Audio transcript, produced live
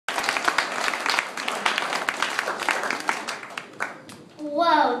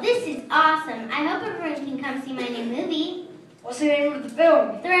Oh, this is awesome. I hope everyone can come see my new movie. What's the name of the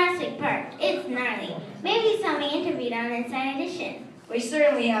film? Jurassic Park. It's gnarly. Maybe you saw me interviewed on Inside Edition. We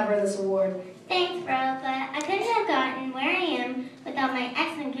certainly have her this award. Thanks, bro, but I couldn't have gotten where I am without my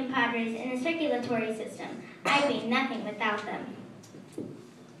excellent compadres in the circulatory system. I'd be nothing without them.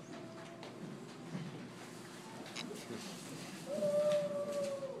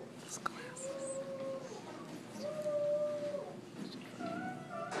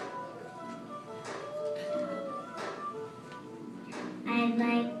 I'd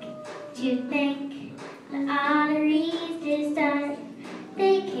like to thank the arteries to start.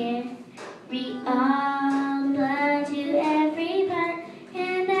 They carry all blood to every part,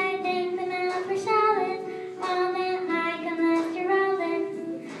 and I thank them out for solid all that high cholesterol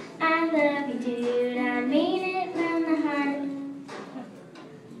in. I love you, dude. I mean it from the heart.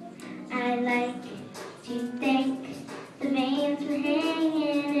 I like